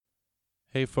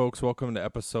Hey folks, welcome to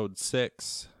episode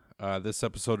 6. This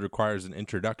episode requires an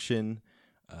introduction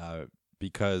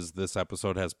because this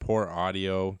episode has poor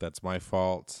audio. That's my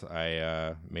fault.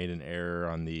 I made an error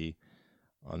on the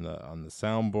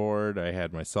soundboard. I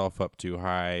had myself up too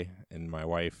high and my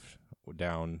wife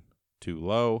down too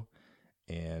low,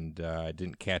 and I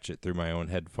didn't catch it through my own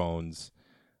headphones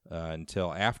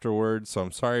until afterwards. So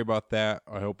I'm sorry about that.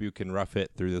 I hope you can rough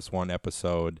it through this one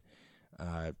episode.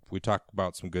 We talk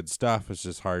about some good stuff. It's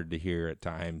just hard to hear at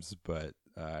times, but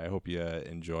I hope you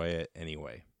enjoy it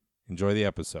anyway. Enjoy the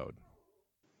episode.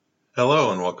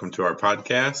 Hello, and welcome to our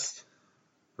podcast,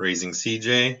 Raising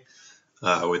CJ,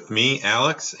 with me,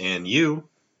 Alex, and you,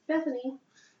 Bethany.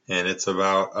 And it's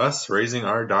about us raising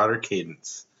our daughter,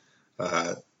 Cadence.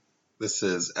 This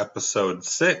is episode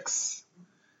 6,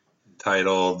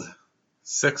 titled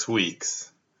 6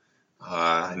 Weeks.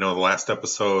 I know the last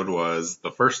episode was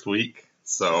the first week.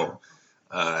 So,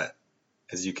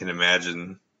 as you can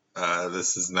imagine,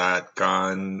 this has not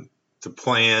gone to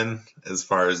plan as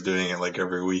far as doing it like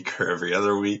every week or every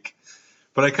other week.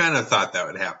 But I kind of thought that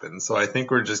would happen. So I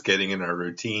think we're just getting in our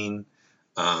routine.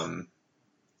 And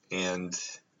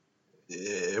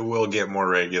it will get more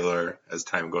regular as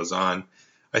time goes on.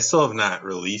 I still have not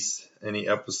released any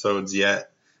episodes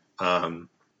yet.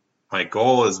 My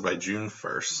goal is by June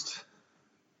 1st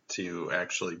to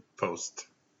actually post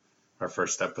our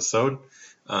first episode.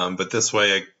 But this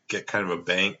way I get kind of a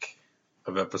bank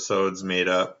of episodes made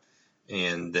up,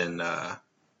 and then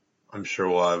I'm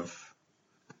sure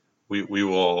we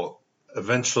will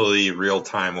eventually, real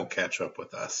time will catch up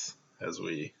with us as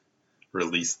we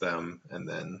release them and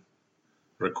then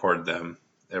record them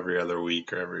every other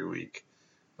week or every week.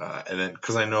 And then,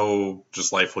 because I know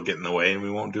just life will get in the way and we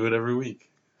won't do it every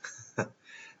week.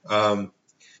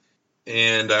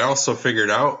 And I also figured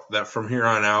out that from here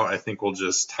on out, I think we'll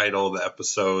just title the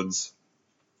episodes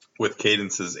with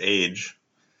Cadence's age.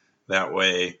 That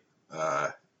way,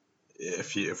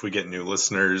 if we get new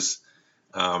listeners,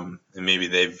 and maybe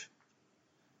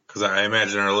because I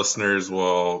imagine our listeners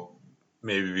will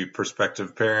maybe be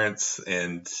prospective parents,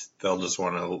 and they'll just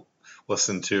want to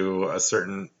listen to a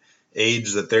certain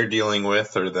age that they're dealing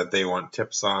with, or that they want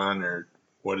tips on, or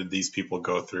what did these people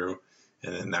go through,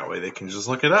 and then that way they can just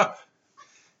look it up.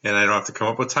 And I don't have to come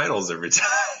up with titles every time.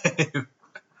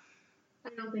 I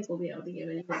don't think we'll be able to give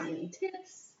anybody any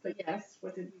tips, but yes,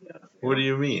 what did we go through? What do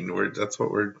you mean?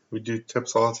 We do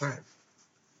tips all the time.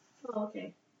 Oh,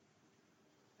 okay.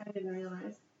 I didn't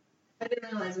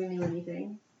realize we knew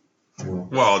anything.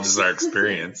 Well, just our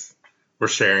experience. We're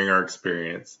sharing our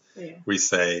experience. Yeah. We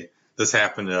say, this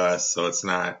happened to us, so it's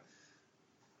not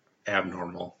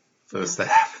abnormal for this to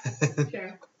happen.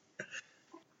 Sure.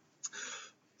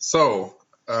 So,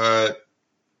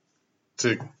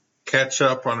 to catch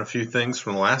up on a few things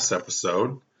from the last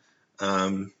episode,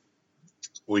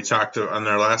 we talked on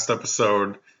our last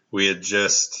episode, we had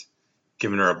just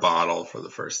given her a bottle for the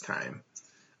first time.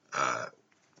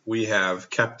 We have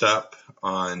kept up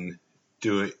on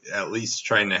at least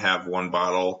trying to have one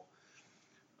bottle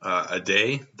a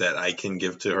day that I can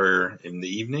give to her in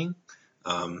the evening.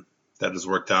 That has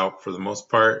worked out for the most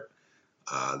part.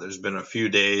 There's been a few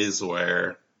days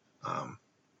where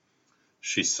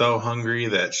she's so hungry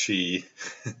that she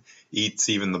eats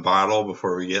even the bottle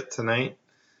before we get to night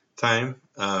time.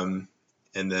 And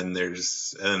then there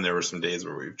were some days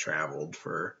where we've traveled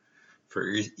for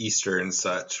Easter and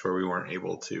such, where we weren't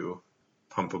able to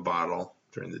pump a bottle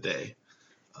during the day.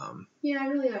 Yeah, I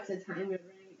really have to time it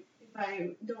right. If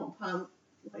I don't pump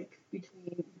like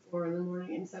between 4 in the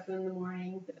morning and 7 in the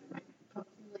morning, then I might pump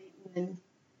too late, and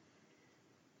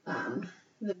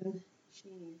then she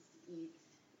needs to eat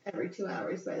every 2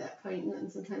 hours by that point, and then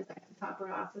sometimes I have to top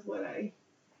her off with what I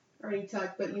already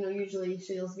took. But usually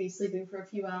she'll be sleeping for a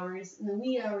few hours. In the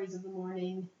wee hours of the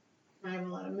morning, I have a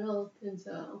lot of milk, and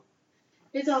so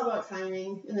it's all about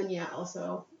timing. And then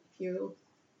also if you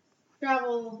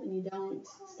travel and you don't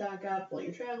stock up while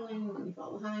you're traveling, and you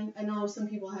fall behind. I know some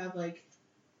people have like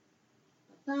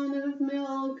a pound of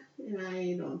milk, and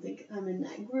I don't think I'm in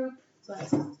that group,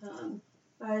 but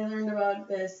I learned about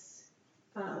this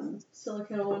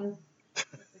silicone.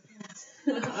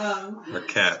 Our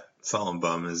cat,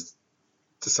 Solemnbum, has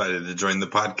decided to join the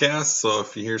podcast, so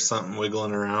if you hear something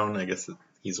wiggling around, I guess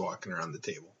he's walking around the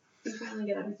table. He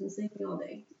finally got up. He's been sleeping all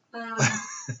day.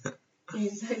 He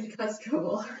decided to cause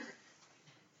trouble.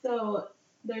 So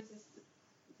there's this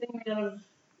thing made out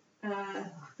of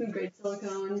food grade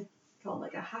silicone called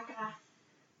like a Haka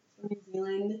from New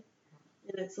Zealand,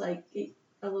 and it's like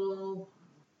a little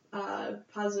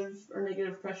positive or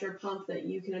negative pressure pump that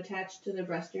you can attach to the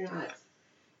breast. You're not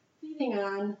feeding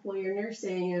on while you're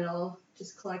nursing, it'll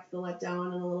just collect the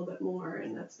letdown and a little bit more,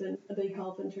 and that's been a big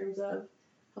help in terms of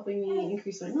helping me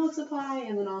increase my milk supply,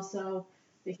 and then also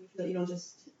making sure that you don't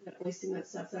just end up wasting that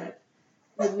stuff that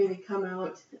would maybe come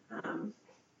out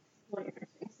while you're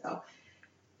nursing. So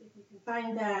if you can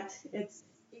find that, it's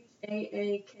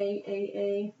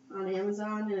HAAKAA on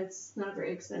Amazon, and it's not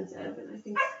very expensive, and I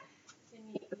think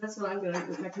that's what I'm going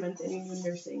to recommend to any new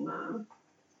nursing mom.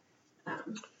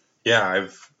 Yeah,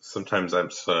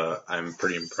 I'm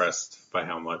pretty impressed by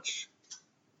how much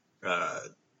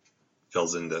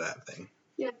fills into that thing.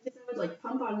 Yeah, because I would like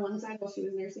pump on one side while she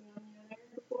was nursing on the other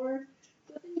before.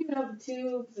 But then you have the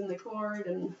tubes and the cord,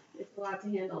 and it's a lot to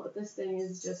handle. But this thing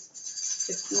is just,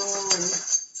 it's small and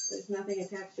there's nothing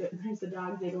attached to it. And there's the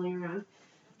dog jiggling around.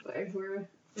 But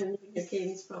and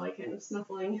Katie's probably kind of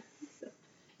snuffling. So,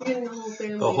 getting the whole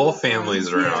family. The whole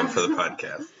family's around for the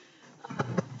podcast.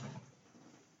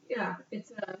 Yeah,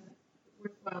 it's a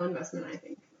worthwhile investment, I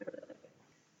think. I really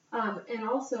like it. And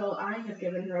also, I have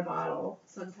given her a bottle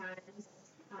sometimes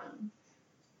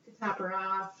to top her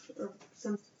off, or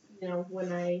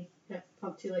when I have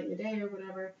pumped too late in the day or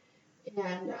whatever.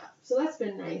 And so that's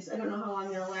been nice. I don't know how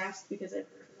long they'll last because I've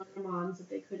heard from other moms that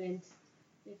they couldn't,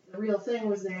 if the real thing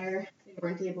was there, they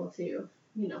weren't able to,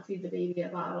 feed the baby a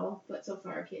bottle. But so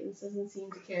far, Cadence doesn't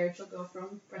seem to care. She'll go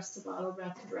from breast to bottle,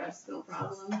 breast to breast, no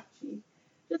problem. She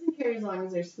doesn't care as long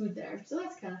as there's food there. So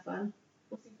that's kind of fun.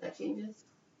 We'll see if that changes.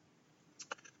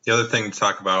 The other thing to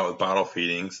talk about with bottle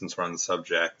feeding, since we're on the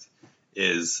subject,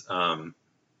 is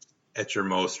at your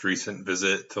most recent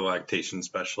visit to the lactation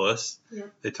specialist,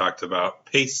 they talked about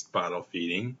paced bottle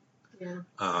feeding,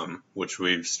 which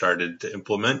we've started to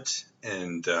implement.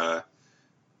 And the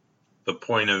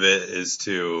point of it is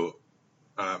to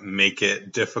make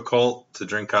it difficult to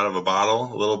drink out of a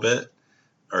bottle a little bit,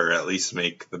 or at least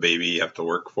make the baby have to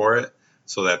work for it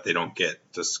so that they don't get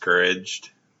discouraged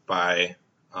by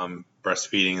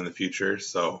breastfeeding in the future.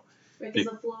 So, because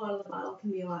the flow out of the bottle can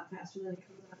be a lot faster than it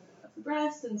comes out of the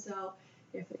breast, and so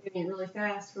if they're getting it really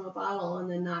fast from a bottle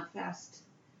and then not fast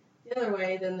the other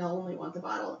way, then they'll only want the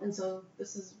bottle. And so the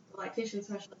lactation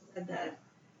specialist said that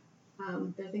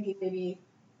they're thinking maybe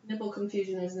nipple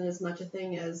confusion isn't as much a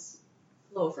thing as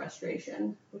flow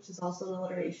frustration, which is also an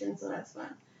alliteration, so that's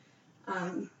fun.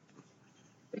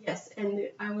 But yes, and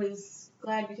I was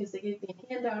glad because they gave me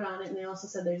a handout on it, and they also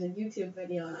said there's a YouTube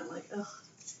video, and I'm like, ugh.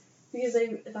 Because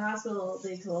at the hospital,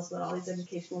 they told us about all these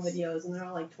educational videos, and they're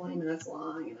all like 20 minutes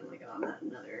long, and I'm like, oh, not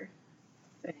another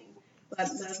thing. But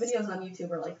the videos on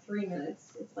YouTube are like 3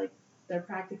 minutes. It's like they're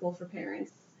practical for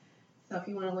parents. So if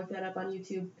you want to look that up on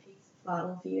YouTube, paced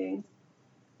bottle feeding,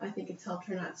 I think it's helped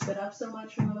her not spit up so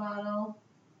much from the bottle.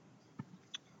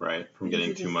 Right, from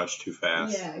getting too much too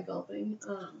fast. Yeah, gulping.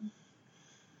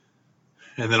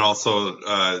 And then also,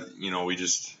 we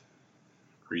just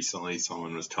recently,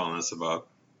 someone was telling us about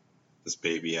this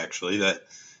baby actually that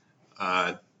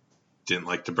didn't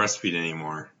like to breastfeed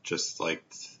anymore, just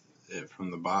liked it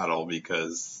from the bottle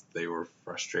because they were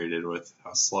frustrated with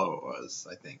how slow it was,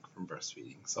 I think, from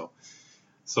breastfeeding.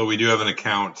 So we do have an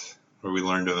account, or we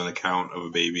learned of an account of a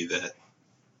baby that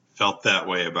felt that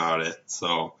way about it.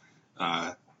 So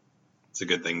it's a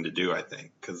good thing to do, I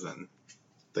think, because then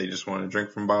they just want to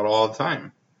drink from bottle all the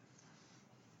time.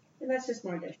 And that's just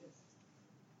more dishes.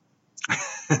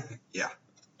 Yeah.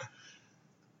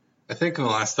 I think in the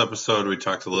last episode we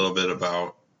talked a little bit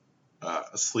about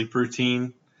a sleep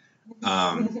routine.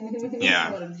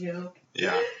 Yeah. What a joke.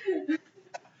 Yeah.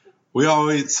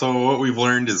 So what we've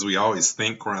learned is we always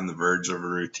think we're on the verge of a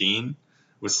routine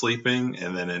with sleeping,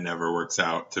 and then it never works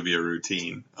out to be a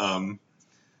routine.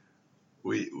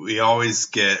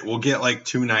 We'll get like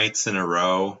 2 nights in a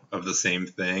row of the same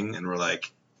thing, and we're like,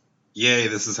 yay,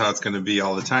 this is how it's going to be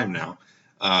all the time now.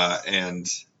 And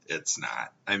it's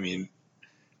not. I mean,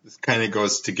 this kind of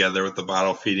goes together with the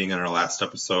bottle feeding in our last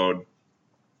episode.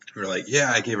 We're like,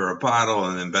 yeah, I gave her a bottle,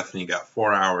 and then Bethany got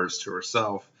 4 hours to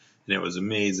herself, and it was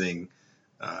amazing.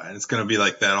 And it's going to be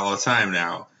like that all the time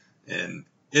now. And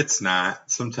it's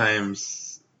not.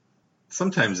 Sometimes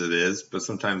it is, but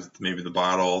sometimes maybe the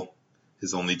bottle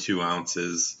is only 2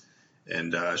 ounces,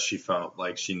 and she felt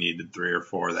like she needed 3 or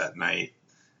 4 that night,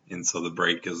 and so the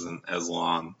break isn't as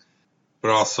long.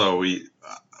 But also, we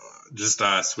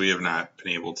have not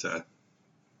been able to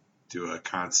do a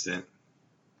constant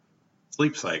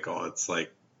sleep cycle. It's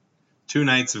like 2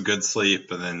 nights of good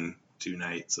sleep and then 2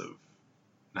 nights of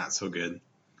not so good.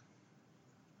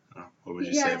 What would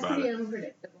you say about it? Yeah, it's pretty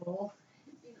unpredictable.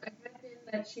 I had been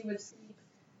that she would sleep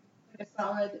like a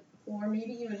solid 4,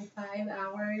 maybe even 5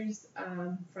 hours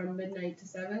from midnight to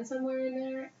 7, somewhere in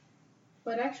there.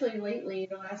 But actually lately,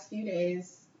 the last few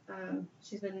days,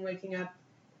 She's been waking up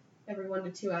every 1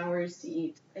 to 2 hours to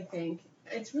eat, I think.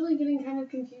 It's really getting kind of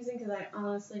confusing because I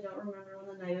honestly don't remember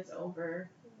when the night is over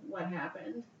what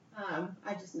happened.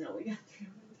 I just know we got through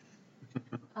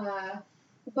it.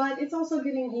 But it's also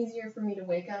getting easier for me to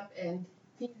wake up and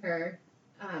feed her,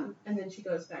 and then she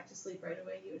goes back to sleep right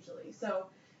away usually. So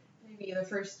maybe the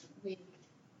first week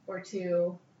or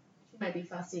two, she might be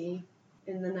fussy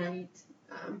in the night,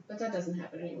 but that doesn't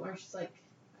happen anymore. She's like,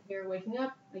 I hear her waking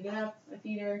up, I get up, I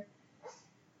feed her,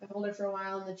 I hold her for a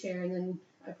while in the chair, and then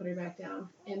I put her back down.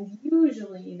 And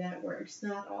usually that works,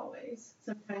 not always.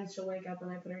 Sometimes she'll wake up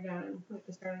and I put her down and we have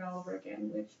to start it all over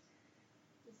again, which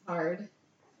is hard.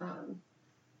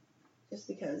 Just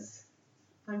because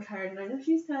I'm tired and I know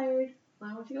she's tired.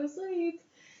 I want to go to sleep.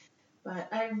 But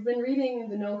I've been reading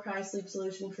the No Cry Sleep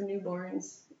Solution for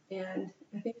Newborns, and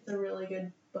I think it's a really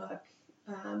good book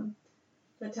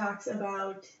that talks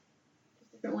about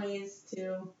just different ways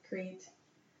to create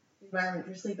the environment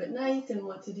for sleep at night and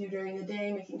what to do during the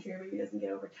day, making sure your baby doesn't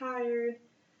get overtired,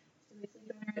 so they sleep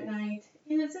better at night.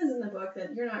 And it says in the book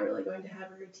that you're not really going to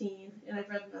have a routine, and I've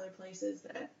read in other places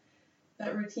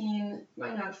that routine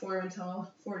might not form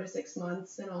until 4 to 6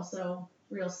 months, and also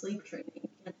real sleep training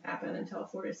can't happen until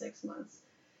 4 to 6 months.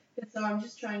 And so I'm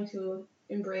just trying to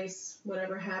embrace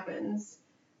whatever happens,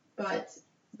 but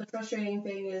the frustrating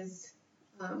thing is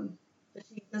that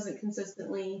she doesn't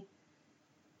consistently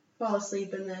fall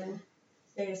asleep and then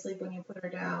stay asleep when you put her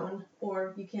down,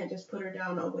 or you can't just put her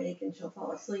down awake and she'll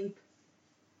fall asleep.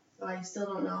 So I still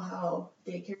don't know how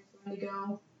daycare is going to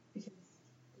go, because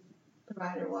the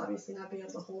provider will obviously not be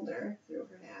able to hold her through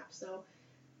her nap. So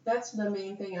that's the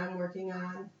main thing I'm working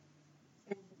on.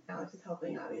 And Alex is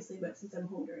helping, obviously, but since I'm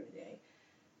home during the day,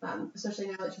 especially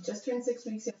now that she just turned 6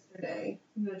 weeks yesterday,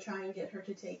 I'm going to try and get her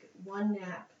to take one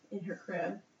nap in her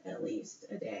crib at least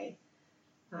a day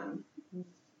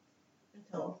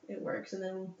until it works, and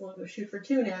then we'll go shoot for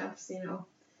 2 naps, So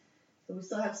we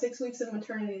still have 6 weeks of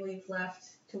maternity leave left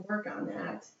to work on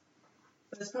that.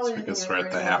 But it's probably so I guess we're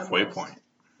at the halfway point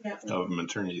of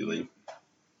maternity leave.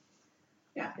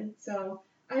 Yeah, and so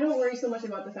I don't worry so much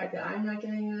about the fact that I'm not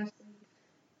getting enough sleep,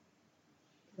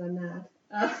 because I'm not.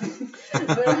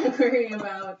 But I worry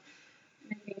about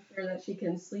making sure that she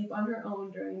can sleep on her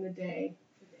own during the day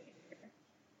for daycare.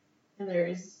 And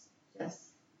there's just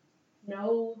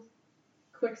no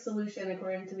quick solution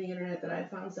according to the internet that I've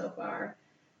found so far.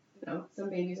 Some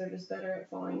babies are just better at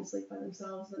falling asleep by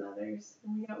themselves than others,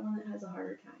 and we got one that has a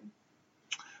harder time.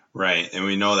 Right, and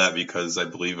we know that because I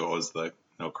believe it was the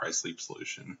No Cry Sleep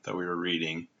Solution that we were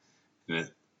reading,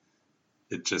 and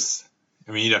it just,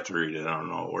 you'd have to read it, I don't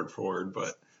know word for word,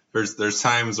 but there's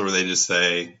times where they just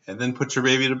say, and then put your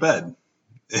baby to bed.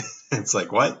 It's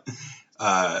like, what?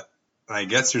 I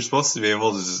guess you're supposed to be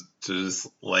able to just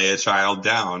lay a child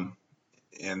down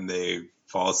and they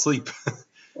fall asleep.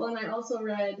 Well, and I also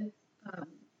read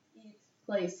Eat,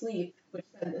 Play, Sleep, which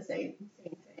said the same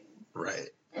thing. Right.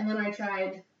 And then I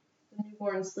tried the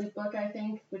Newborn Sleep Book, I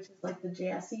think, which is like the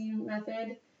JSE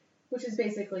method, which is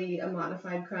basically a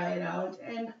modified cry it out.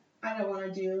 And I don't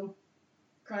want to do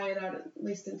cry it out at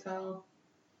least until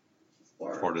she's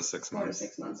 4 to 6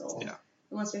 months old. Yeah.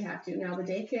 Unless we have to. Now, the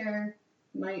daycare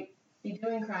might be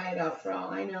doing cry it out for all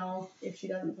I know. If she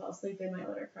doesn't fall asleep, they might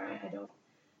let her cry. I don't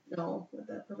know what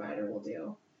the provider will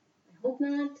do. I hope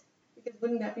not, because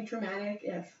wouldn't that be traumatic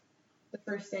if the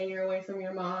first day you're away from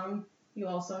your mom, you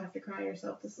also have to cry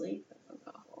yourself to sleep? That sounds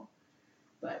awful.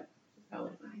 But she's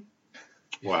probably fine.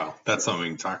 Wow, that's something we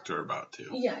can talk to her about too.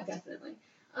 Yeah, definitely.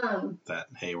 That,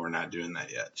 hey, we're not doing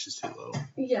that yet. She's too little.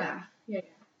 Yeah.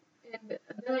 And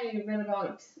then I read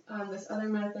about this other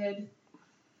method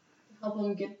to help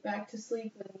them get back to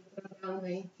sleep when you put them down and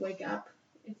they wake up.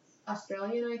 It's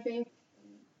Australian, I think.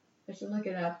 I should look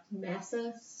it up.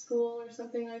 Massa School or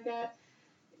something like that.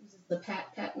 It uses the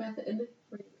pat method,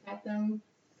 where you pat them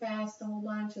fast a whole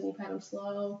bunch and you pat them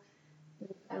slow. And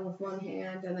you pat them with one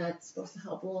hand, and that's supposed to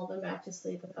help lull them back to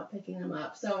sleep without picking them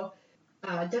up. So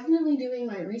definitely doing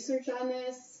my research on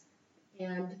this,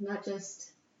 and not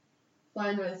just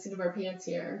flying by the seat of our pants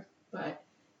here, but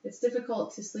it's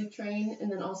difficult to sleep train and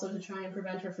then also to try and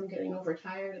prevent her from getting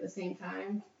overtired at the same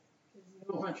time, because you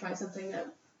don't want to try something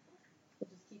that will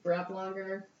just keep her up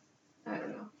longer. I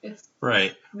don't know. It's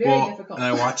right. Very difficult. And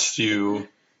I watched you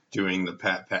doing the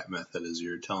pat method as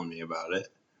you were telling me about it,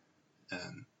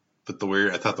 but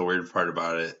I thought the weird part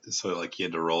about it is so like you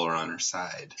had to roll her on her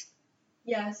side.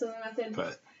 Yeah. So the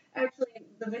method. Actually,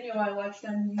 the video I watched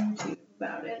on YouTube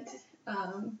about it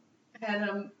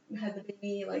had the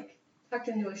baby like tucked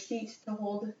into a sheet to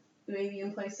hold the baby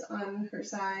in place on her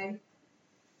side,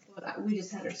 But we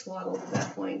just had her swaddled at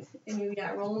that point. And you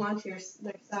roll them onto their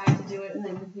side to do it, and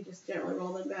then you just gently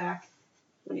roll them back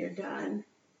when you're done.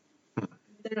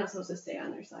 They're not supposed to stay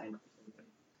on their side.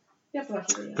 You have to watch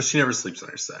the video. But she never sleeps on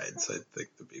her side, so I think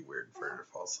it'd be weird for her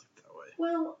to fall asleep that way.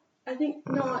 Well, I think,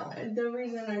 the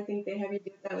reason I think they have you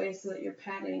do it that way is so that you're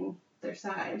patting their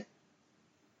side.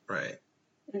 Right.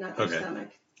 And not their stomach.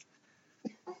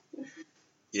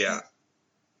 Yeah.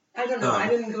 I don't know. I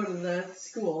didn't go to the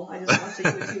school. I just watched a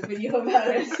YouTube video about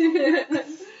it.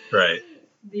 Right.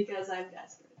 Because I'm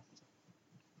desperate.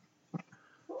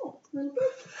 Oh, little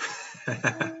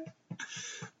bit.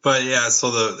 But yeah,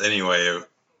 so anyway,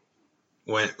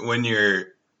 when you're,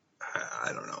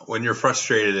 I don't know, when you're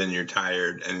frustrated and you're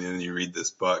tired and then you read this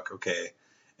book, okay,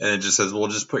 and it just says, well,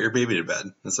 just put your baby to bed.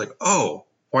 And it's like, oh,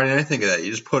 why didn't I think of that?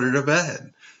 You just put her to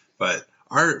bed. But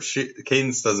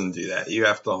Cadence doesn't do that. You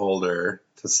have to hold her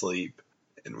to sleep.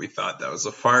 And we thought that was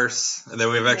a farce. And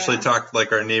then we've actually talked,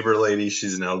 like our neighbor lady,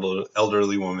 she's an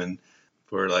elderly woman.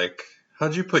 We're like,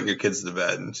 how'd you put your kids to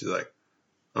bed? And she's like,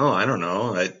 oh, I don't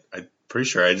know. I'm pretty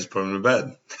sure I just put them to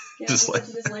bed. Yeah, just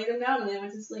laid them down and they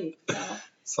went to sleep. So.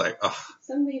 It's like, oh,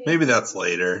 maybe that's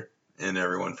later. And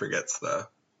everyone forgets the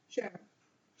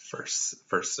first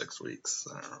 6 weeks.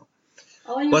 I don't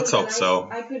know. Let's hope so.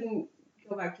 I couldn't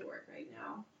go back to work right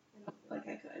now. I don't feel like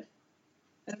I could.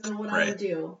 I don't know what I would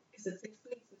do. Because it's 6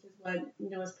 weeks, which is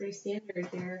what, is pretty standard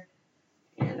here.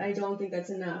 And I don't think that's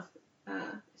enough.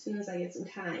 As soon as I get some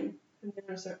time, I'm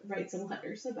going to write some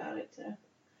letters about it to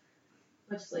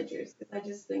legislatures. Because I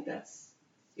just think that's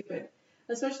stupid.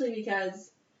 Especially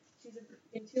because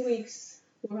in 2 weeks,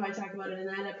 we'll probably talk about it in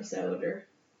that episode or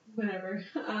whatever.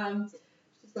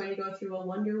 She's going to go through a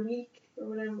Wonder Week or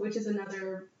whatever, which is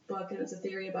another book, and it's a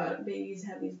theory about babies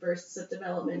have these bursts of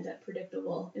development at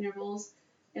predictable intervals,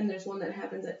 and there's one that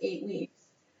happens at 8 weeks.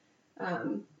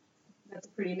 That's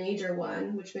a pretty major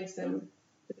one, which makes the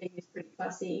babies pretty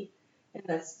fussy, and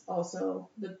that's also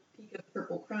the peak of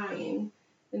purple crying.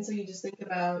 And so you just think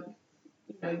about,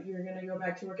 you're going to go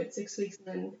back to work at 6 weeks,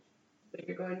 but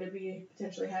you're going to be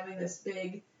potentially having this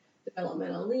big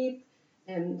developmental leap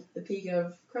and the peak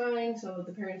of crying, so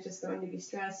the parent's just going to be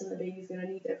stressed and the baby's going to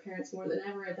need their parents more than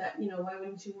ever at that. Why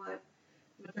wouldn't you want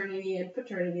maternity and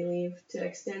paternity leave to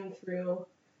extend through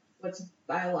what's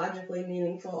biologically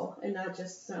meaningful and not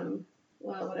just some,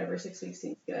 whatever, 6 weeks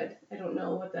seems good. I don't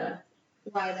know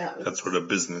why that was. That's what a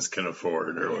business can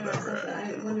afford or whatever.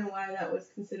 I wonder why that was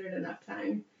considered enough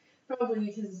time. Probably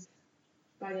because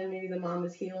by then maybe the mom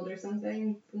is healed or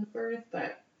something from the birth,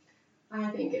 but I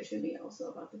think it should be also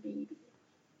about the baby,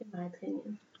 in my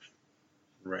opinion.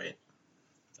 Right.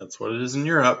 That's what it is in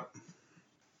Europe.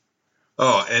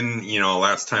 Oh, and,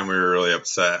 last time we were really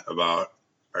upset about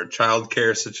our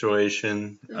childcare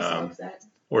situation. I'm so upset.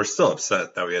 We're still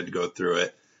upset that we had to go through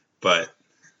it, but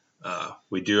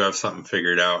we do have something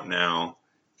figured out now.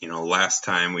 Last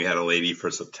time we had a lady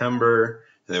for September,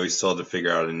 and then we still had to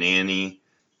figure out a nanny.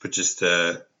 But just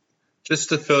to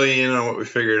fill you in on what we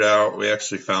figured out, we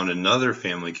actually found another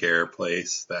family care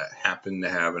place that happened to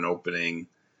have an opening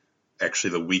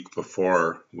actually the week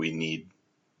before we need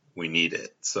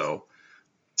it. So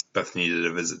Beth needed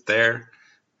a visit there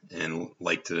and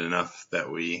liked it enough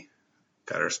that we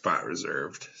got our spot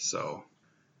reserved. So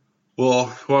we'll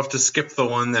have to skip the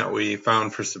one that we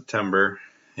found for September,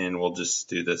 and we'll just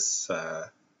do this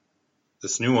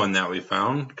new one that we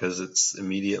found because it's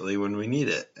immediately when we need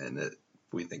it, and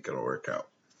we think it'll work out.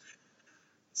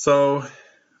 So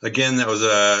again, that was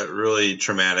a really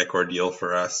traumatic ordeal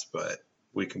for us, but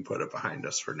we can put it behind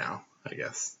us for now, I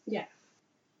guess. Yeah.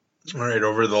 All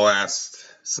right,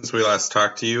 since we last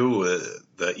talked to you,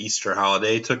 the Easter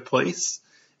holiday took place,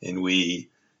 and we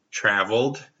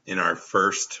traveled in our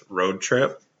first road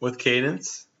trip with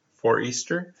Cadence for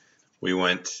Easter. We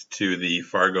went to the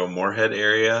Fargo-Moorhead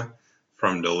area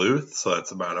from Duluth, so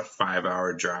that's about a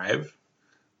 5-hour drive.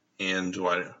 And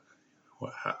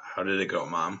how did it go,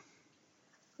 Mom?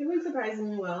 It went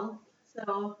surprisingly well.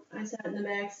 So I sat in the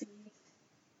back seat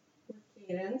with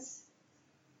Cadence,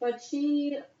 but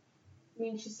she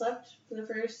slept for the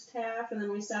first half, and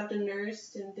then we stopped and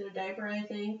nursed and did a diaper, I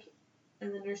think,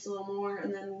 and then nursed a little more,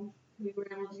 and then we were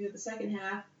able to do the second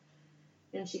half,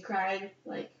 and she cried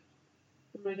when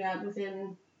we got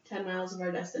within 10 miles of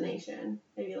our destination,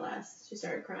 maybe less. She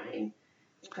started crying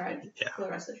and cried for the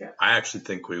rest of the trip. I actually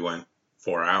think we went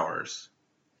 4 hours,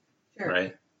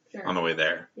 right? Sure. On the way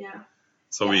there. Yeah.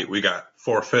 So we got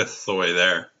 4/5 the way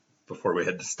there before we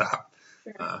had to stop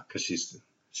because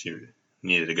she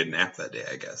needed a good nap that day,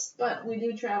 I guess. But we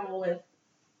do travel with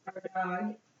our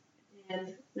dog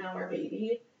and now our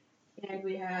baby, and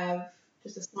we have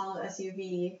just a small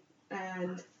SUV,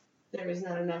 and there is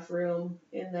not enough room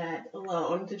in that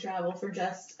alone to travel for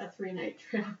just a 3-night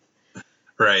trip.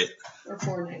 Right. Or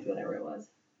 4-night, whatever it was.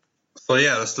 So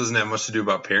yeah, this doesn't have much to do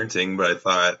about parenting, but I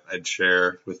thought I'd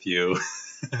share with you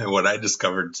what I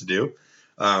discovered to do.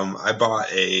 I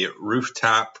bought a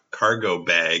rooftop cargo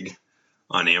bag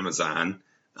on Amazon.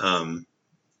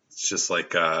 It's just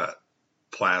like a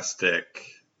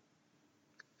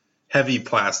heavy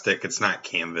plastic. It's not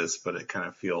canvas, but it kind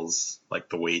of feels like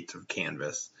the weight of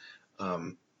canvas.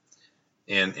 And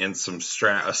some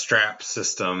a strap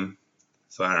system.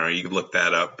 So I don't know, you could look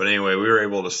that up. But anyway, we were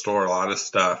able to store a lot of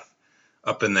stuff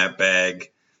up in that bag.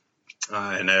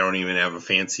 And I don't even have a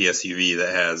fancy SUV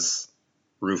that has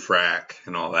roof rack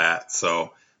and all that.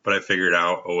 So, but I figured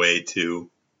out a way to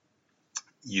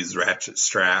use ratchet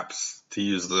straps, to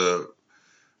use the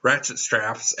ratchet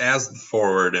straps as the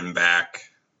forward and back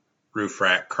roof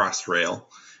rack cross rail,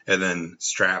 and then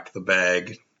strap the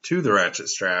bag to the ratchet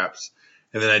straps.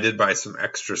 And then I did buy some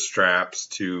extra straps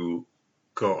to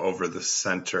go over the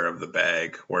center of the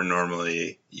bag, where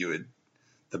normally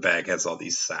the bag has all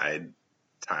these side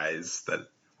ties that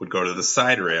would go to the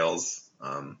side rails.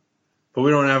 But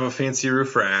we don't have a fancy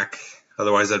roof rack.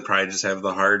 Otherwise, I'd probably just have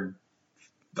the hard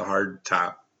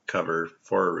top cover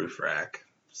for a roof rack.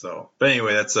 So, but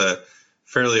anyway, that's a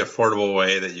fairly affordable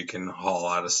way that you can haul a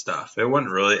lot of stuff. It went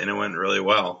really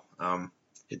well.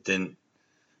 It didn't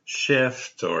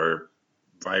shift or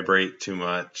vibrate too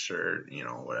much, or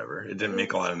whatever. It didn't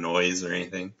make a lot of noise or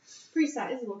anything. Pretty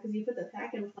sizable because you put the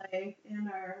pack and play and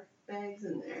our bags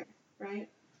in there, right?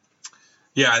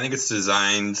 Yeah, I think it's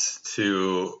designed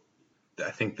to. I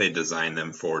think they designed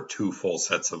them for 2 full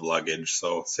sets of luggage.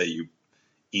 So say you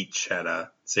each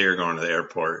say you're going to the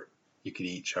airport, you could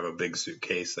each have a big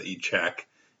suitcase that you check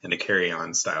and a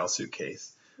carry-on style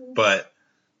suitcase. Mm-hmm. But,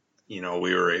 we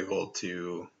were able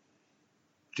to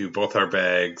do both our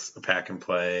bags, a pack and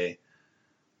play,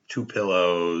 2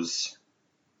 pillows,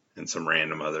 and some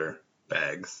random other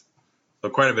bags. So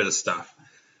quite a bit of stuff.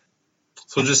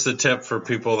 So just a tip for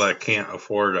people that can't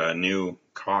afford a new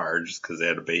car just because they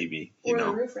had a baby. Or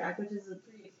a roof rack, which is a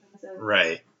pretty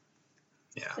expensive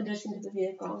addition to the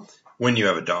vehicle. When you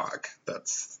have a dog,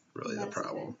 that's really the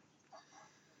problem.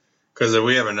 Because if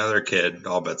we have another kid,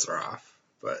 all bets are off.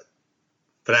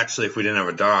 But actually, if we didn't have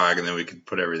a dog, and then we could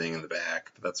put everything in the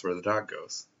back, but that's where the dog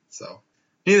goes. So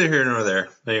neither here nor there.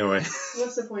 Anyway.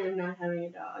 What's the point of not having a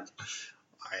dog?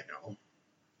 I know.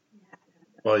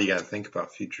 Well, you got to think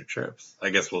about future trips. I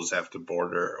guess we'll just have to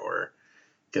boarder or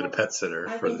get a pet sitter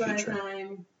for the future. I think by the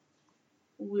time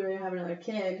we have another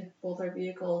kid, both our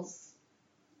vehicles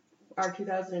are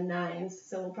 2009s,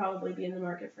 so we'll probably be in the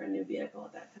market for a new vehicle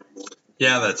at that time.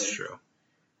 Yeah, that's true.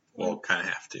 We'll kind of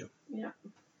have to. Yeah.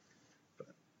 But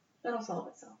that'll solve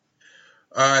itself.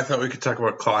 I thought we could talk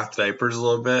about cloth diapers a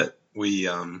little bit. We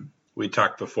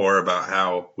talked before about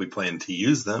how we plan to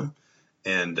use them,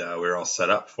 and we were all set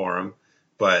up for them.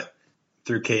 But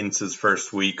through Cadence's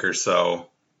first week or so,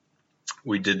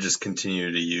 we did just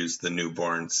continue to use the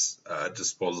newborn's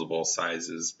disposable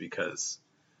sizes because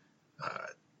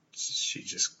she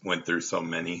just went through so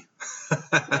many.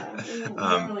 Yeah, we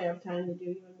don't really have time to do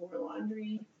even more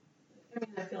laundry. I mean,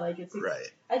 I feel like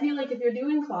right. I feel like if you're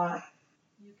doing cloth,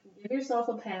 you can give yourself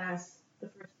a pass the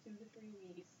first 2 to 3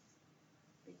 weeks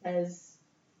because,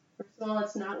 first of all,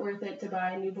 it's not worth it to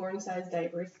buy newborn-sized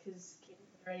diapers because kids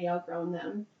have already outgrown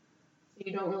them. So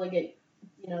you don't really get,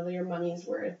 your money's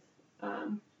worth.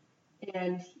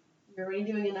 And you're already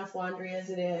doing enough laundry as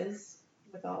it is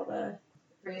with all the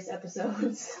various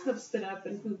episodes of spit up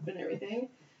and poop and everything.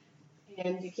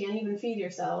 And you can't even feed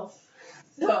yourself.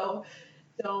 So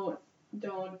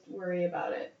don't worry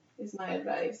about it, is my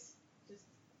advice. Just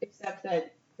accept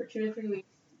that for 2 to 3 weeks,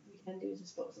 we can do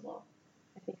disposable.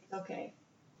 I think it's okay.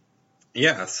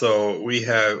 Yeah, so we've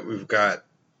got,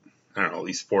 I don't know, at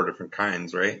least 4 different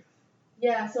kinds, right?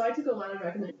 Yeah, so I took a lot of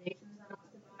recommendations on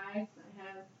what to buy. I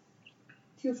have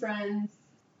 3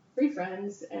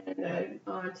 friends, and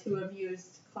aunt who have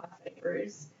used cloth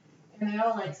diapers, and they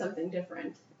all like something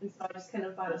different. And so I just kind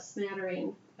of bought a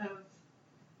smattering of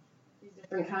these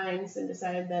different kinds and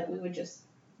decided that we would just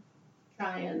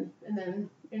try and then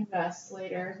invest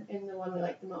later in the one we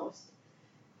like the most.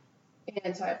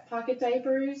 And so I have pocket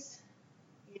diapers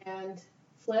and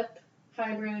Flip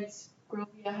hybrids,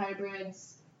 Grovia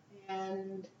hybrids,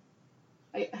 and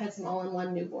I had some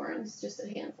all-in-one newborns, just a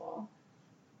handful.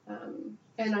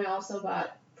 And I also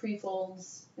bought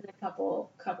pre-folds and a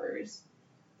couple covers.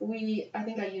 I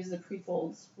think I used the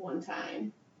pre-folds one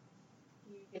time.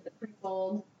 You get the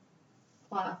pre-fold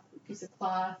piece of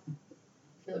cloth.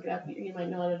 If you look it up, you might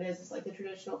know what it is. It's like the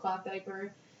traditional cloth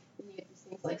diaper. And you get these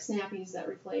things like snappies that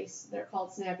replace, they're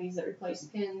called snappies that replace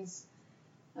pins.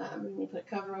 And you put a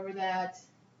cover over that.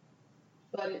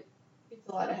 But it's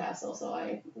a lot of hassle, so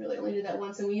I really only did that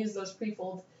once. And we use those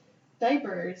pre-fold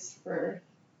diapers for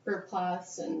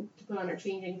cloths and to put on our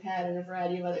changing pad and a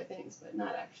variety of other things, but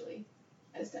not actually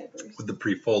as diapers. Would the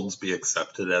pre-folds be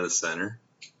accepted at a center?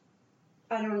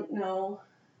 I don't know.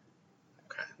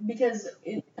 Okay. Because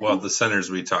the centers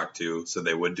we talked to said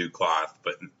they would do cloth,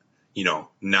 but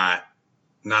not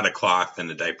a cloth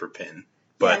and a diaper pin,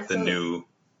 but the new.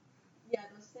 Yeah,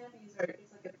 those snappies are.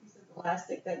 It's like a piece of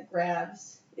elastic that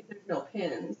grabs if there's no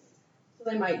pins, so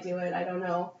they might do it. I don't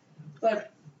know,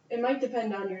 but it might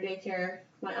depend on your daycare.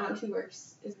 My aunt, who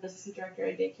works as an assistant director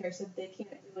at daycare, said they can't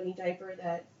do any diaper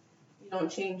that you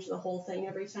don't change the whole thing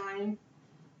every time.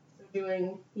 So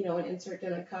doing, an insert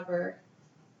and a cover,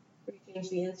 where you change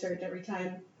the insert every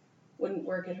time, wouldn't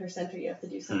work at her center. You have to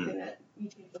do something that you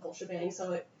change the whole shebang,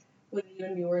 so it wouldn't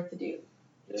even be worth to do.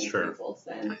 Doing pre-folds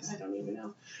then. I don't even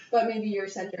know. But maybe your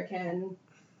center can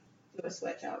do a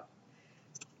switch out.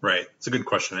 Right. It's a good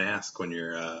question to ask when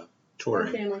you're touring.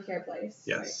 Our family care place.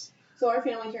 Yes. Right. So our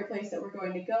family care place that we're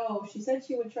going to go, she said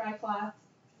she would try cloth.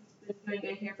 She's been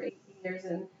doing daycare for 18 years,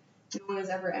 and no one has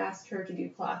ever asked her to do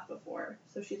cloth before.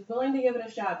 So she's willing to give it a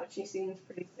shot, but she seems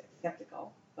pretty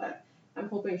skeptical. But I'm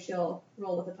hoping she'll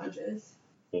roll with the punches.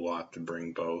 We'll have to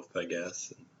bring both, I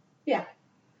guess. Yeah.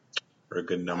 For a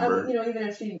good number. Even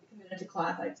if she committed to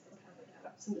cloth, I'd still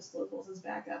have some disposables as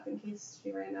backup in case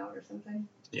she ran out or something.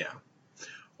 Yeah.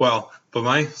 Well, but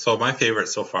my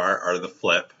favorites so far are the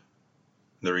Flip.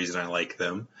 The reason I like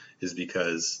them is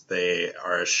because they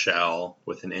are a shell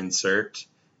with an insert,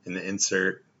 and the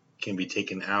insert can be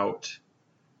taken out.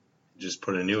 Just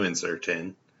put a new insert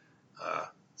in.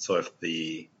 So if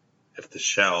the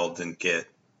shell didn't get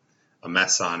a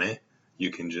mess on it,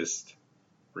 you can just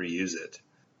reuse it.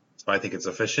 So I think it's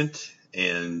efficient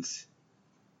and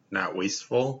not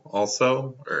wasteful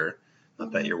also, or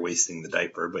not that you're wasting the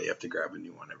diaper, but you have to grab a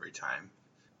new one every time.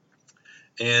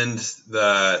 And is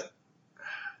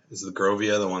the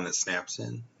Grovia the one that snaps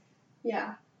in?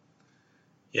 Yeah.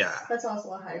 Yeah. That's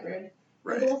also a hybrid.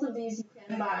 Right. In both of these, you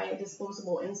can buy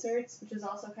disposable inserts, which is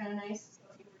also kind of nice. So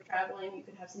if you were traveling, you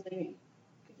could have something that you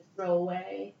could just throw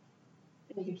away,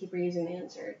 and you could keep reusing the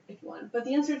insert if you want. But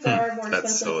the inserts are more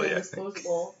expensive than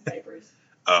disposable diapers.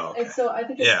 Oh, okay. And so I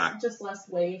think it's just less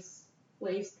waste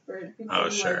for people. Oh,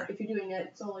 sure. Like, if you're doing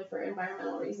it solely for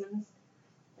environmental reasons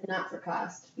and not for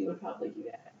cost, you would probably do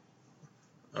that.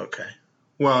 Okay.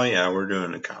 Well, yeah, we're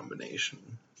doing a combination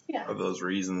Yeah. of those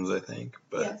reasons, I think.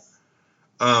 But, yes.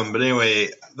 But anyway,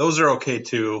 those are okay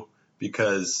too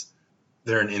because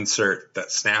they're an insert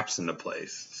that snaps into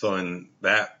place. So in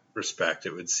that respect,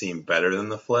 it would seem better than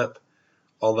the Flip.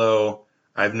 Although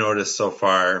I've noticed so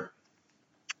far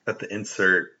that the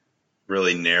insert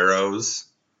really narrows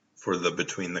for the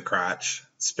between the crotch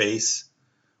space,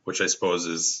 which I suppose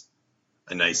is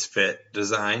a nice fit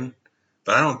design.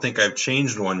 But I don't think I've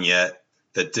changed one yet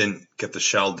that didn't get the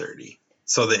shell dirty.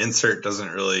 So the insert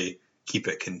doesn't really keep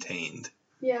it contained.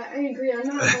 Yeah, I agree. I'm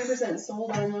not 100%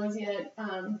 sold on those yet.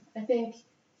 I think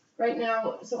right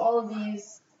now, so all of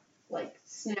these like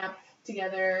snap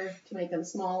together to make them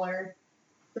smaller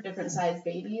for different size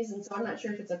babies, and so I'm not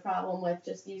sure if it's a problem with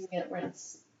just using it when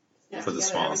it's snapped for the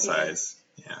together, small size.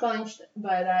 Yeah. Bunched,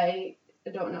 but I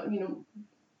don't know.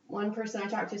 One person I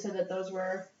talked to said that those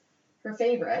were her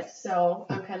favorite, so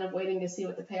I'm kind of waiting to see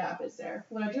what the payoff is there.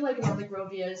 What I do like about the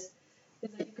Grovias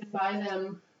is that you can buy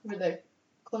them with the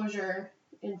closure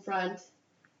in front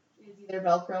is either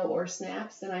Velcro or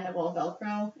snaps, and I have all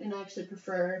Velcro, and I actually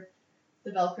prefer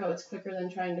the Velcro. It's quicker than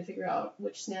trying to figure out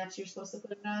which snaps you're supposed to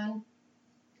put it on.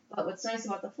 But what's nice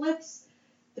about the Flips,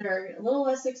 they're a little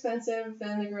less expensive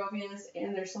than the Grovias,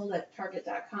 and they're sold at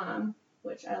Target.com,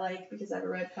 which I like because I have a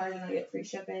red card and I get free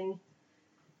shipping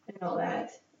and all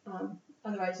that.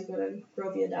 Otherwise, you go to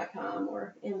Grovia.com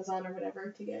or Amazon or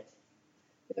whatever to get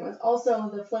the ones. Also,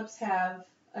 the Flips have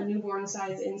a newborn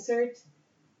size insert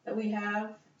that we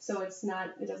have, so it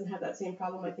doesn't have that same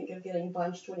problem, I think, of getting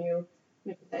bunched when you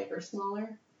make the diaper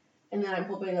smaller. And then I'm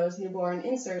hoping those newborn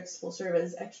inserts will serve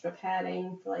as extra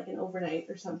padding for like an overnight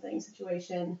or something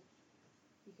situation.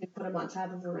 You can put them on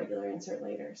top of a regular insert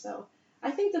later. So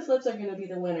I think the Flips are going to be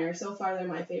the winner. So far, they're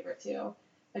my favorite too.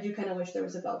 I do kind of wish there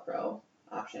was a Velcro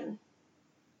option.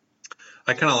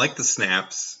 I kind of like the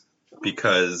snaps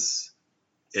because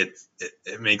it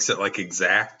makes it like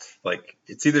exact. Like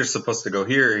it's either supposed to go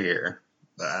here or here.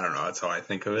 I don't know. That's how I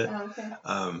think of it. Oh,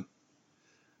 okay.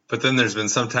 But then there's been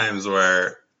some times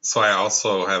where, so I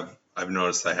also I've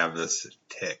noticed I have this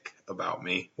tick about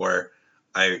me where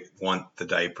I want the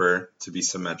diaper to be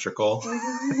symmetrical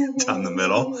down the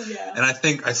middle. Yeah. And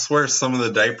I swear some of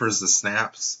the diapers, the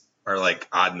snaps are like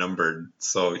odd numbered,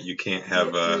 so you can't have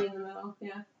In the middle.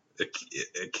 Yeah.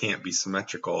 it can't be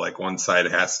symmetrical. Like one side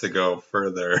has to go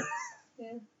further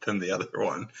than the other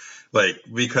one, like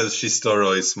because she's still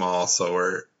really small. So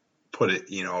we're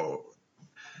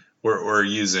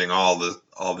using all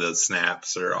the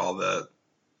snaps or all the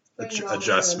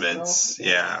adjustments.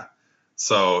 Yeah.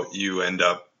 So you end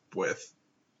up with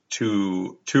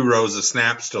two rows of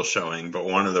snaps still showing, but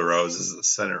one of the rows is the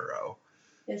center row.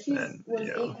 Yeah, she was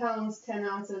 8 pounds 10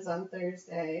 ounces on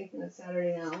Thursday, and it's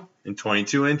Saturday now. And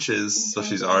 22 inches, so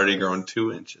she's already grown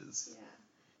 2 inches.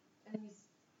 Yeah. And these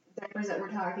diapers that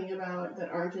we're talking about that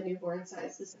aren't a newborn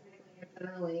size specifically are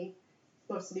generally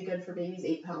supposed to be good for babies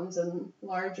 8 pounds and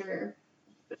larger,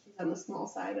 but she's on the small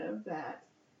side of that.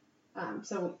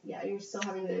 So yeah, you're still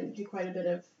having to do quite a bit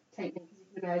of tightening, because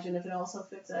you can imagine if it also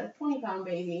fits a 20-pound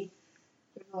baby,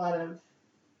 there's a lot of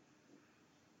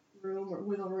room or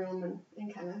wiggle room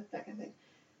and kind of that kind of thing.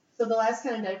 So the last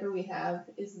kind of diaper we have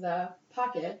is the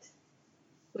pocket,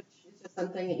 which is just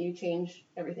something that you change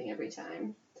everything every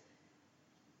time.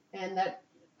 And that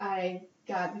I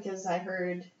got because I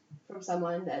heard from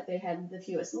someone that they had the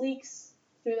fewest leaks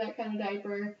through that kind of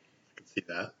diaper. I can see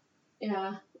that.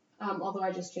 Yeah. Although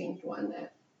I just changed one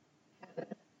that had a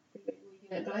pretty big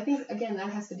leak in it. But I think, again, that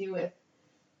has to do with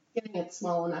getting it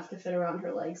small enough to fit around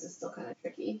her legs is still kind of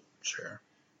tricky. Sure.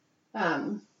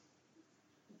 And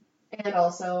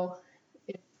also,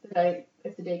 if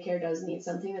the daycare does need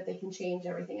something that they can change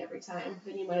everything every time,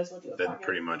 then you might as well do a pocket. That'd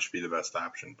pretty much be the best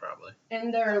option, probably.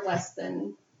 And they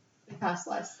cost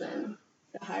less than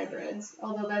the hybrids.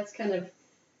 Although that's kind of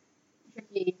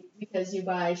tricky because you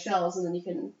buy shells and then you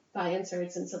can buy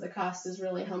inserts, and so the cost is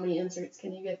really how many inserts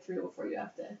can you get through before you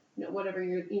have to, whatever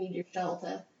you need your shell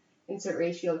to insert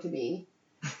ratio to be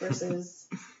versus,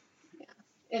 yeah.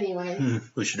 Anyway.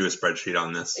 We should do a spreadsheet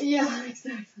on this. Yeah,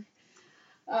 exactly.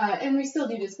 And we still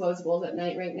do disposables at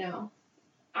night right now.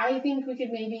 I think we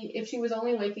could maybe, if she was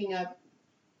only waking up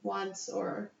once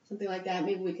or something like that,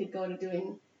 maybe we could go to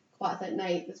doing cloth at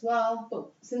night as well. But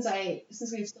since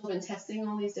we've still been testing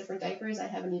all these different diapers, I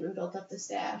haven't even built up the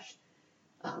stash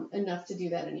enough to do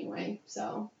that anyway.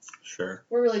 So sure,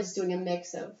 we're really just doing a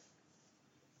mix of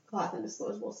cloth and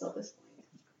disposable still at this point.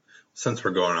 Since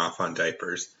we're going off on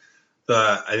diapers,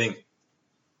 I think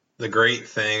the great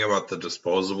thing about the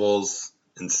disposables,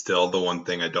 and still the one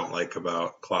thing I don't like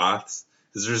about cloths,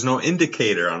 is there's no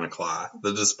indicator on a cloth.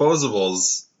 The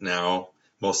disposables now,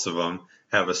 most of them,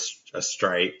 have a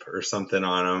stripe or something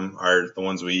on them. The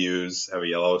ones we use have a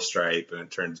yellow stripe and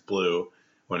it turns blue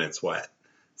when it's wet.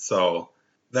 So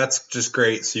that's just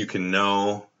great, so you can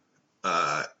know.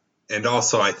 And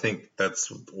also I think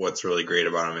that's what's really great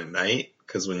about them at night,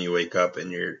 because when you wake up and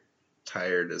you're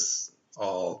tired as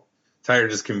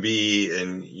can be,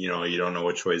 and you don't know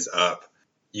which way's up,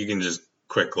 you can just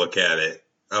quick look at it.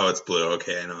 Oh, it's blue.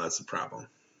 Okay, I know that's the problem.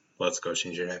 Let's go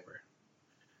change your diaper.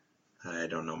 I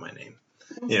don't know my name.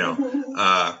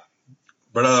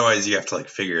 But otherwise you have to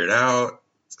figure it out.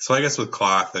 So I guess with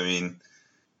cloth,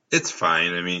 it's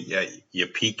fine. Yeah, you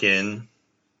peek in.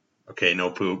 Okay, no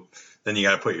poop. Then you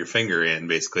got to put your finger in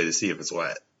basically to see if it's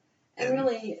wet. And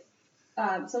really,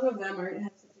 some of them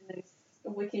have such a nice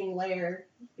wicking layer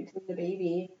between the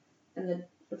baby and the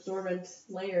absorbent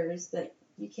layers that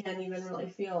you can't even really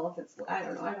feel if it's, I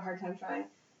don't know, I have a hard time trying to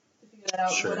figure that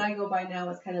out. Sure. What I go by now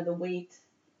is kind of the weight,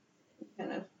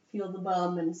 kind of feel the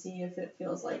bum and see if it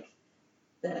feels like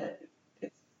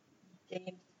it's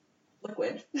gained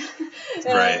liquid.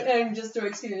 Right. And just through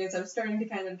experience, I'm starting to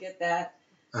kind of get that.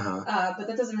 Uh-huh. But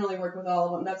that doesn't really work with all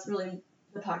of them. That's really,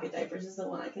 the pocket diapers is the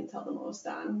one I can tell the most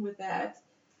on with that.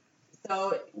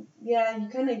 So, yeah, you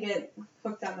kind of get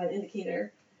hooked on that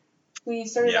indicator. We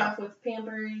started off with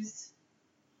Pampers,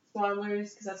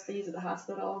 Swaddlers, because that's what they use at the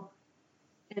hospital.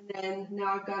 And then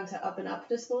now I've gone to Up and Up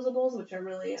disposables, which are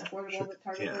really affordable with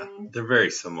Target brand. They're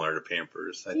very similar to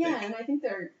Pampers, I think. Yeah, and I think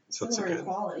they're similar in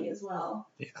quality as well.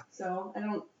 Yeah. So I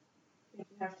don't think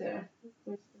you have to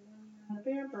waste the money on the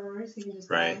Pampers. You can just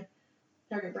buy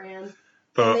Target brand.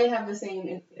 But, and they have the same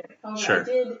indicator. However, I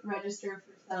did register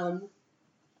for some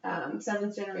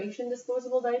 7th generation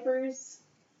disposable diapers,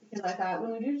 because I thought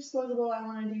when we do disposable, I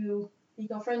want to do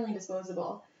eco-friendly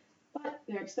disposable. But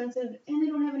they're expensive and they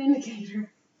don't have an indicator.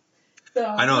 So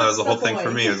I know that was the whole thing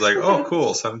for me. It was like, oh,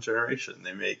 cool, 7th generation.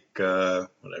 They make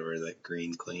whatever, that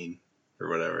Green Clean or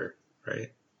whatever,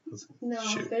 right? No,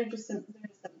 they're just 7th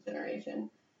generation.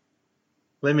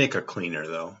 They make a cleaner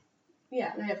though.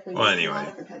 Yeah, they have cleaners. Well, anyway, all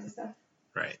different kinds of stuff.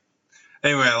 Right.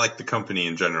 Anyway, I like the company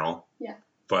in general. Yeah.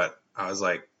 But I was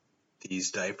like,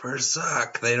 these diapers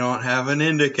suck. They don't have an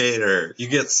indicator. You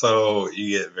get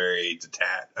very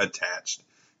attached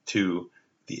to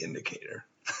the indicator.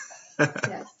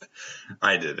 Yes.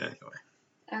 I did anyway.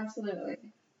 Absolutely.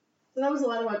 So that was a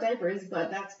lot about diapers,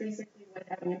 but that's basically what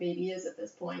having a baby is at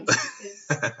this point. Is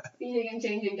feeding and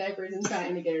changing diapers and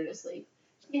trying to get her to sleep.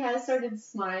 She has started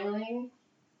smiling.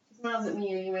 She smiles at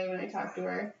me anyway when I talk to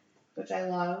her, which I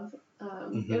love.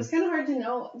 It was kind of hard to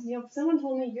know. Someone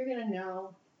told me you're going to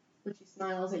know when she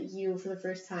smiles at you for the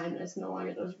first time, and it's no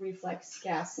longer those reflex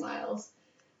gas smiles.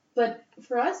 But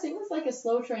for us, it was like a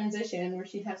slow transition where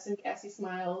she'd have some gassy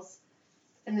smiles.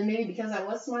 And then maybe because I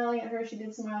was smiling at her, she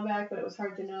did smile back, but it was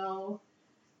hard to know.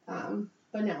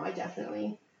 But no, I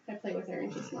play with her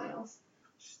and she smiles.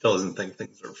 She still doesn't think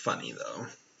things are funny, though.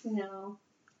 No.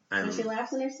 But she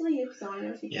laughs in her sleep, so I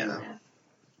know she can laugh.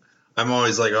 I'm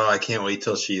always like, oh, I can't wait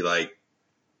till she, like,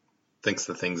 thinks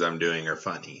the things I'm doing are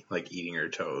funny, like eating her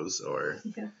toes or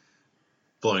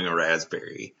blowing a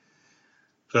raspberry.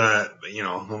 But,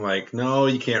 I'm like, no,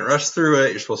 you can't rush through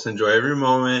it. You're supposed to enjoy every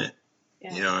moment.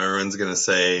 Yeah. Everyone's going to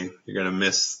say you're going to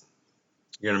miss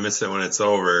it when it's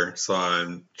over. So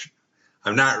I'm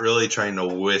not really trying to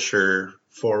wish her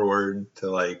forward to,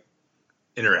 like,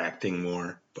 interacting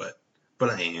more, but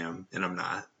I am, and I'm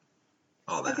not.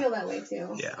 All that. I feel that way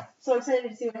too. Yeah. So excited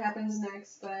to see what happens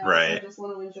next, but I also just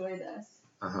want to enjoy this.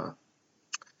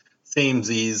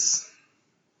 Samesies.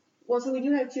 Well, so we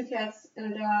do have 2 cats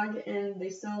and a dog, and they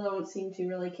still don't seem to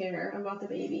really care about the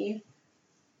baby.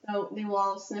 So they will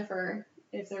all sniff her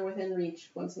if they're within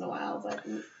reach once in a while, but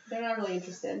they're not really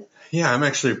interested. Yeah, I'm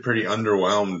actually pretty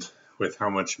underwhelmed with how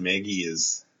much Maggie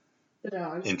is the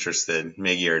dog interested.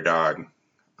 Maggie, our dog,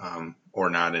 or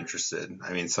not interested.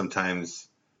 I mean, sometimes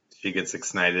she gets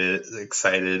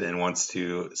excited and wants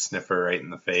to sniff her right in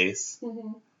the face.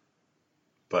 Mm-hmm.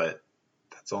 But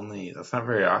that's not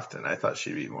very often. I thought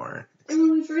she'd be more. And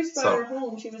when we first brought her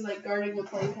home, she was like guarding the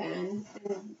playpen,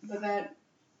 but that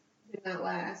did not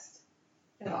last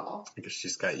at all. I guess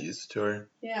she's got used to her.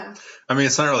 Yeah. I mean,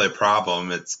 it's not really a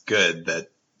problem. It's good that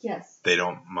they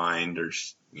don't mind or,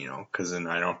 because then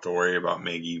I don't have to worry about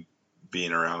Maggie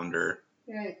being around her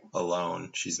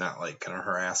alone. She's not like going to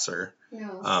harass her.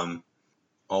 No.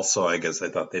 Also, I guess I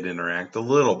thought they'd interact a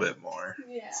little bit more.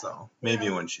 Yeah. So maybe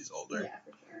when she's older. Yeah,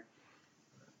 for sure.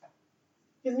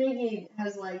 Because Maggie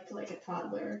has liked like a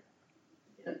toddler.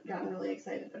 Gotten really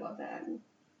excited about that.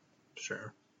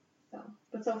 Sure.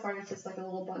 But so far it's just like a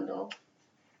little bundle.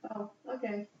 Oh,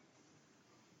 okay.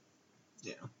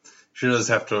 Yeah.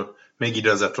 Maggie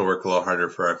does have to work a little harder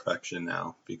for affection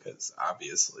now because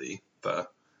obviously the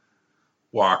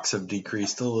walks have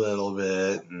decreased a little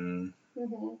bit and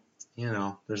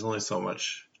there's only so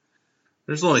much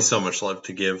love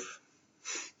to give.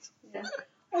 Yeah.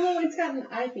 Although it's gotten,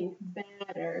 I think,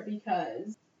 better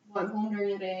because I'm home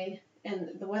during the day and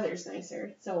the weather's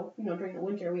nicer. So, during the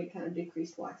winter we kind of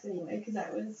decreased walks anyway because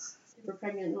I was super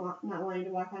pregnant and not wanting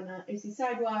to walk on the icy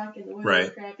sidewalk and the weather was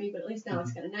crappy. But at least now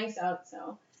it's kind of nice out,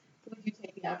 so we do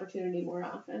take the opportunity more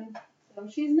often. So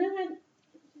she's not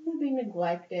being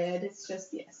neglected. It's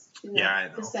just, she's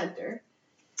not the center.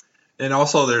 And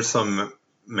also there's some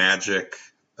magic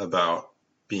about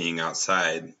being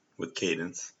outside with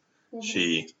Cadence.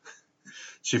 Mm-hmm.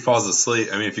 She falls asleep.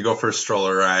 I mean, if you go for a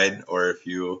stroller ride or if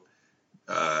you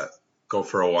go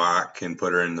for a walk and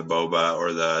put her in the boba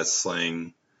or the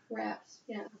sling wrap,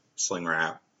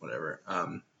 whatever,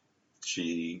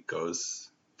 she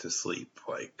goes to sleep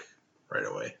like right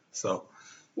away. So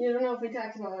you don't know if we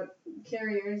talked about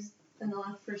carriers in the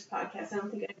first podcast. I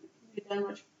don't think I've done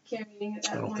much carrying at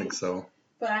that point. I don't think so.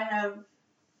 But I have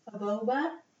a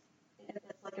boba, and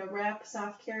that's like a wrap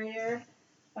soft carrier,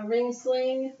 a ring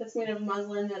sling that's made of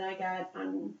muslin that I got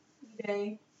on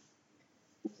eBay.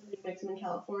 Somebody makes them in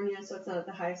California, so it's not at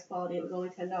the highest quality. It was only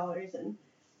 $10, and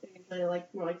they're usually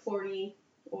more like $40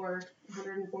 or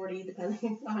 $140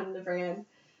 depending on the brand.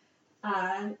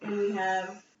 And we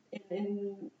have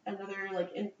in another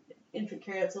infant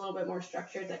carrier that's a little bit more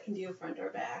structured that can do front or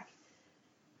back.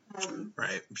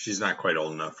 Right. She's not quite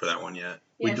old enough for that one yet.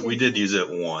 Yeah, we did use it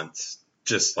once,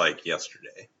 just like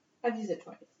yesterday. I've used it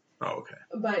twice. Oh, okay.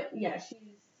 But yeah,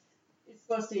 it's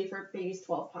supposed to be for babies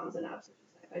 12 pounds and up, so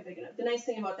she's not quite big enough. The nice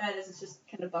thing about that is it just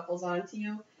kind of buckles onto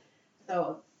you.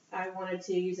 So I wanted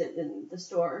to use it in the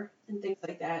store and things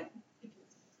like that.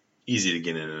 Easy to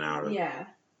get in and out of. Yeah.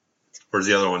 Whereas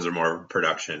the other ones are more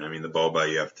production. I mean, the boba,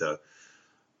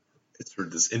 it's sort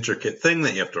of this intricate thing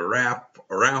that you have to wrap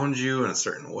around you in a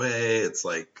certain way. It's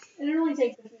like... And it only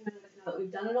takes a few minutes now that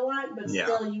we've done it a lot, but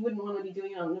still you wouldn't want to be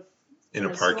doing it on the in a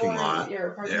parking store, lot.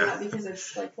 or a parking Yeah. lot because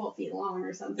it's like 12 feet long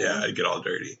or something. Yeah, it'd get all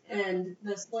dirty. And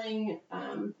the sling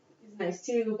is nice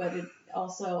too, but it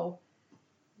also,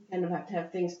 you kind of have to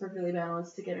have things perfectly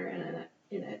balanced to get her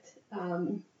in it.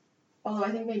 Although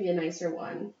I think maybe a nicer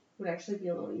one would actually be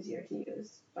a little easier to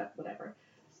use, but whatever.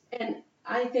 And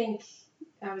I think,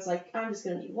 I was like, I'm just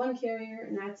going to need one carrier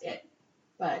and that's it.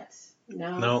 But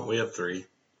no. No, we have 3.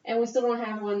 And we still don't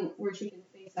have one where she can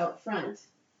face out front.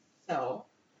 So,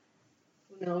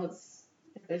 who knows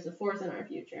if there's a 4th in our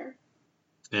future.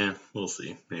 Yeah, we'll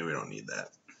see. Maybe we don't need that.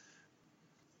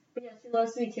 But yeah, she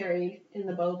loves to be carried in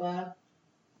the boba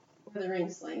or the ring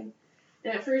sling.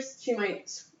 And at first she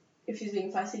might, if she's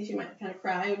being fussy, she might kind of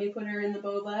cry when you put her in the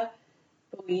boba.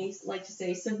 But we like to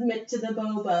say, submit to the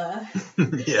boba.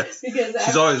 Yes. Because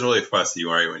she's always really fussy,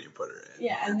 right, when you put her in.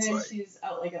 Yeah, and then she's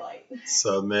out like a light.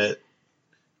 Submit.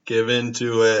 Give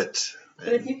into it.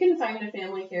 But if you can find a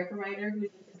family care provider who's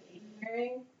into baby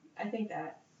wearing, I think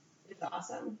that is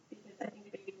awesome. Because I think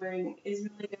baby wearing is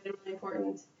really good and really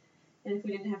important. And if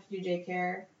we didn't have to do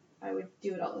daycare, I would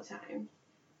do it all the time.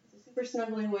 It's a super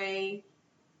snuggling way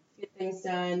to get things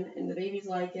done, and the babies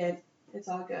like it. It's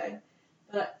all good.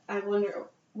 But I wonder,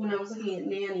 when I was looking at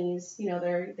nannies, you know,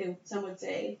 some would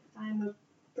say, I'm a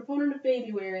proponent of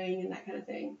baby wearing and that kind of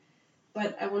thing.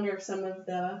 But I wonder if some of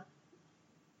the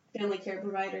family care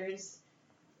providers,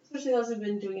 especially those who've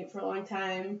been doing it for a long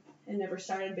time and never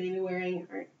started baby wearing,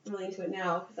 aren't really into it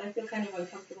now. Because I feel kind of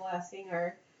uncomfortable asking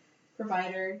our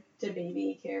provider to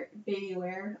baby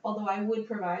wear. Although I would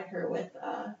provide her with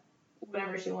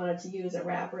whatever she wanted to use, a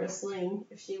wrap or a sling,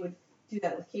 if she would do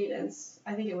that with Cadence.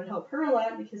 I think it would help her a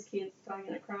lot because Cadence is probably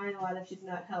going to cry a lot if she's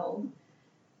not held.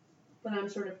 But I'm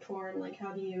sort of torn, like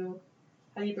how do you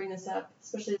bring this up,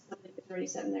 especially if something is already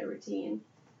set in their routine.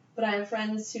 But I have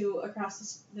friends who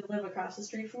that live across the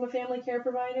street from a family care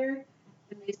provider,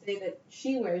 and they say that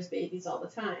she wears babies all the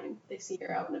time. They see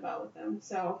her out and about with them.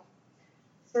 So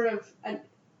sort of, it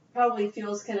probably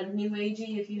feels kind of new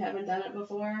agey if you haven't done it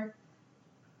before.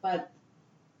 But,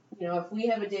 you know, if we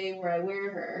have a day where I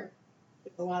wear her,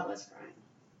 it's a lot less crying.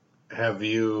 Have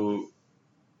you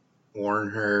worn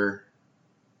her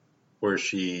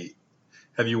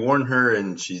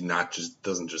and she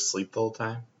doesn't just sleep the whole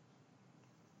time?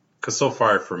 Because so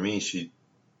far for me,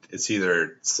 it's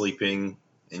either sleeping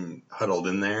and huddled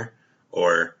in there,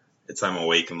 or it's I'm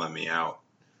awake and let me out.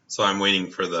 So I'm waiting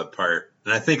for the part,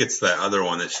 and I think it's the other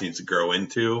one that she needs to grow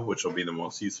into, which will be the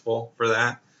most useful for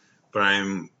that. But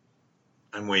I'm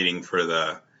waiting for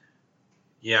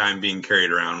I'm being carried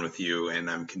around with you, and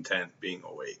I'm content being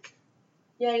awake.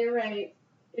 Yeah, you're right.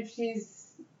 If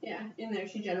she's in there,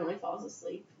 she generally falls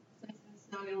asleep. It's nice and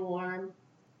snug and warm,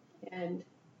 and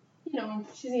you know,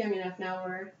 she's young enough now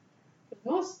where, for the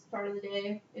most part of the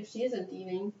day, if she isn't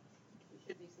eating, she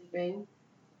should be sleeping.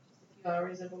 Just a few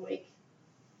hours of awake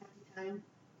happy time.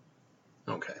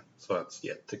 Okay, so that's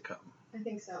yet to come. I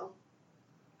think so.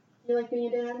 You like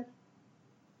being a dad?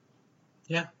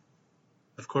 Yeah,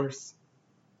 of course.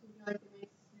 Do you feel like it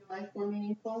makes your life more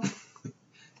meaningful?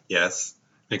 Yes,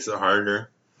 makes it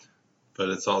harder, but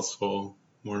it's also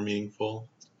more meaningful.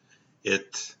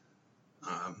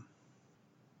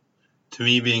 To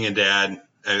me, being a dad,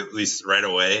 at least right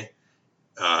away,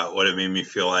 what it made me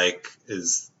feel like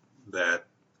is that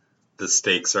the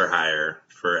stakes are higher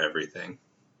for everything,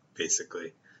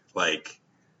 basically. Like,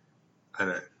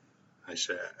 I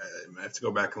have to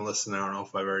go back and listen. I don't know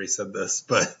if I've already said this,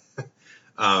 but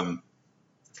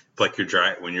like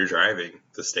when you're driving,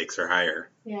 the stakes are higher.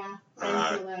 Yeah,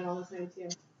 I feel that all the time too.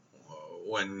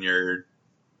 When you're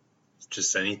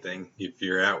just anything, if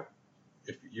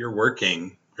you're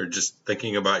working or just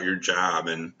thinking about your job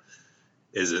and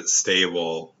is it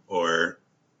stable, or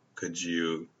could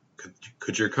your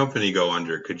company go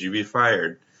under? Could you be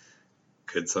fired?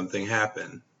 Could something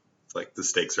happen? It's like the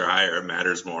stakes are higher. It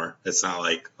matters more. It's not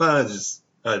like, well,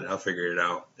 I'll figure it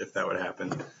out if that would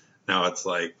happen. Now it's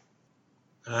like,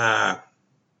 my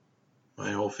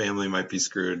whole family might be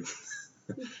screwed.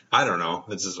 I don't know.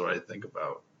 That's just what I think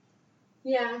about.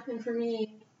 Yeah, and for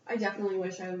me, I definitely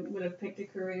wish I would have picked a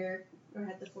career or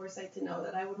had the foresight to know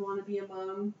that I would want to be a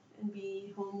mom and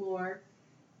be home more.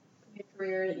 Be a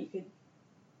career that you could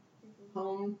do from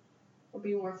home or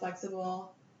be more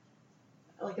flexible,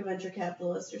 like a venture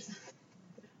capitalist or something.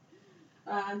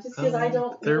 Just because I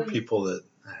don't. There are people that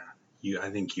I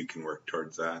think you can work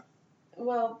towards that.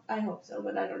 Well, I hope so,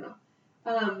 but I don't know.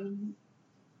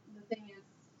 The thing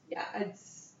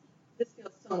is, this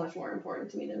feels so much more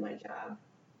important to me than my job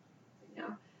right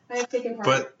now. I have taken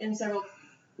part in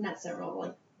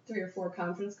like 3 or 4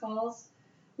 conference calls,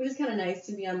 which is kind of nice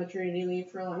to be on maternity leave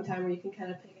for a long time where you can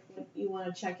kind of pick what you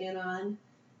want to check in on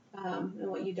and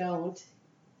what you don't.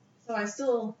 So I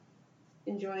still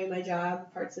enjoy my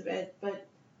job, parts of it, but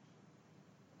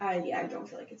I don't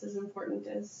feel like it's as important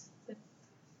as.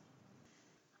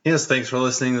 Yes, thanks for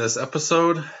listening to this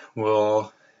episode.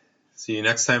 We'll see you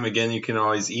next time. Again, you can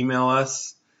always email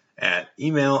us at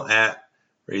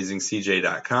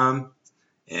email@raisingcj.com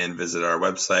and visit our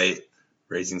website,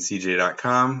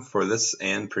 raisingcj.com, for this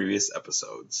and previous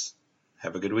episodes.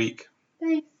 Have a good week.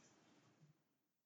 Thanks.